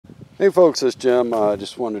Hey folks, it's Jim. I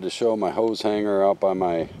just wanted to show my hose hanger out by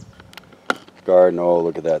my garden. Oh,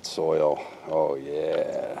 look at that soil. Oh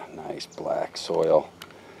yeah, nice black soil.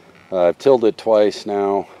 I've tilled it twice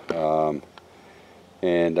now,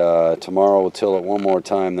 and tomorrow we'll till it one more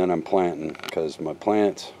time, then I'm planting, because my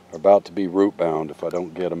plants are about to be root bound if I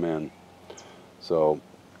don't get them in. So,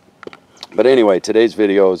 but anyway, today's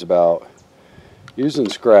video is about using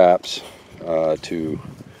scraps to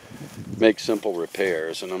make simple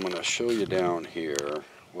repairs, and I'm going to show you down here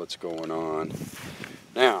what's going on.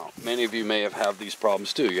 Now, many of you may have these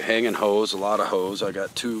problems too. You're hanging hose, a lot of hose. I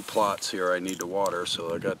got 2 plots here I need to water,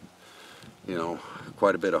 so I got, you know,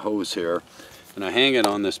 quite a bit of hose here. And I hang it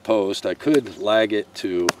on this post. I could lag it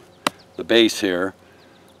to the base here,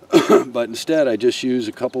 but instead I just use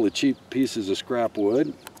a couple of cheap pieces of scrap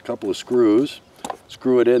wood, a couple of screws,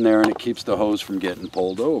 screw it in there, and it keeps the hose from getting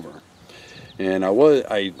pulled over. And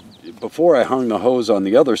before I hung the hose on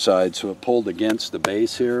the other side, so it pulled against the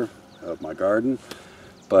base here of my garden,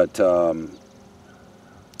 but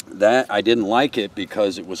that I didn't like it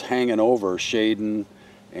because it was hanging over, shading,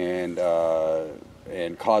 and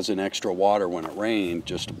causing extra water when it rained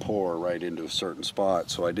just to pour right into a certain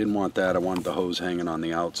spot. So I didn't want that. I wanted the hose hanging on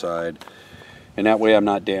the outside, and that way I'm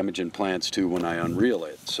not damaging plants too when I unreel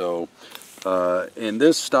it. So and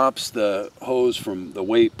this stops the hose from the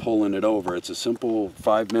weight pulling it over. It's a simple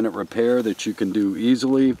 5-minute repair that you can do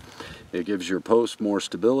easily. It gives your post more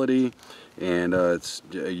stability, and it's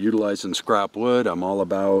utilizing scrap wood. I'm all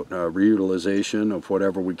about reutilization of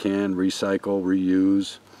whatever we can, recycle,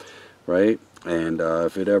 reuse, right? And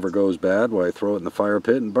if it ever goes bad, well, I throw it in the fire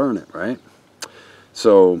pit and burn it, right?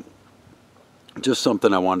 So just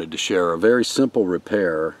something I wanted to share, a very simple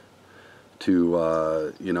repair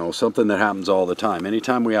to, you know, something that happens all the time.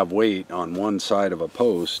 Anytime we have weight on one side of a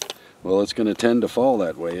post, well, it's going to tend to fall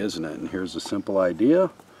that way, isn't it? And here's a simple idea.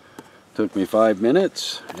 Took me 5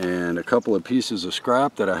 minutes and a couple of pieces of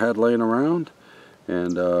scrap that I had laying around.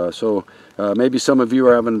 And so maybe some of you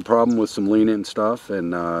are having a problem with some lean-in stuff,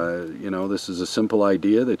 and you know, this is a simple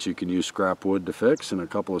idea that you can use scrap wood to fix and a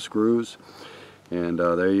couple of screws, and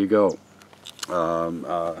there you go.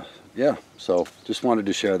 Yeah, so just wanted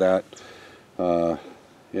to share that.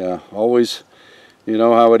 Yeah, always, you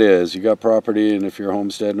know how it is. You got property, and if you're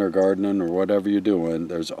homesteading or gardening or whatever you're doing,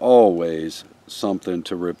 there's always something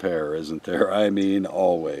to repair, isn't there? I mean,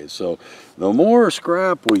 always. So the more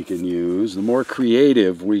scrap we can use, the more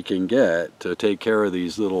creative we can get to take care of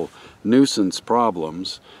these little nuisance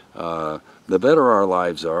problems, the better our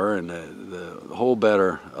lives are, and a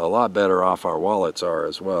lot better off our wallets are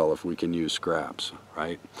as well if we can use scraps,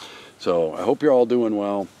 right? So I hope you're all doing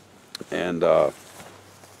well, and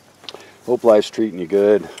hope life's treating you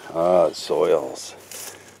good. Soils,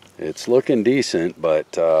 it's looking decent,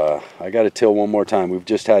 but I got to till one more time. We've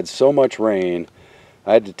just had so much rain.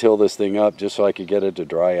 I had to till this thing up just so I could get it to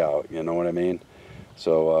dry out, you know what I mean?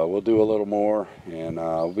 So we'll do a little more, and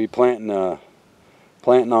we'll be planting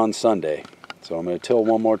on Sunday. So I'm going to till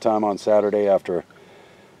one more time on Saturday after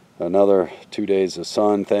another 2 days of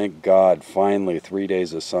sun. Thank God, finally 3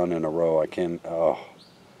 days of sun in a row. Oh,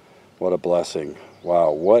 what a blessing.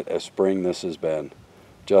 Wow, what a spring this has been.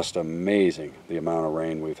 Just amazing, the amount of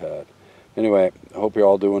rain we've had. Anyway, I hope you're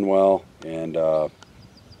all doing well, and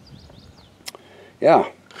yeah,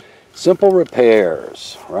 simple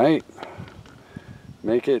repairs, right?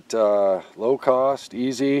 Make it low cost,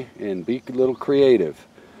 easy, and be a little creative.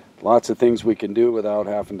 Lots of things we can do without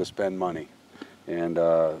having to spend money. And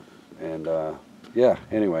yeah,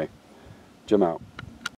 anyway, Jim out.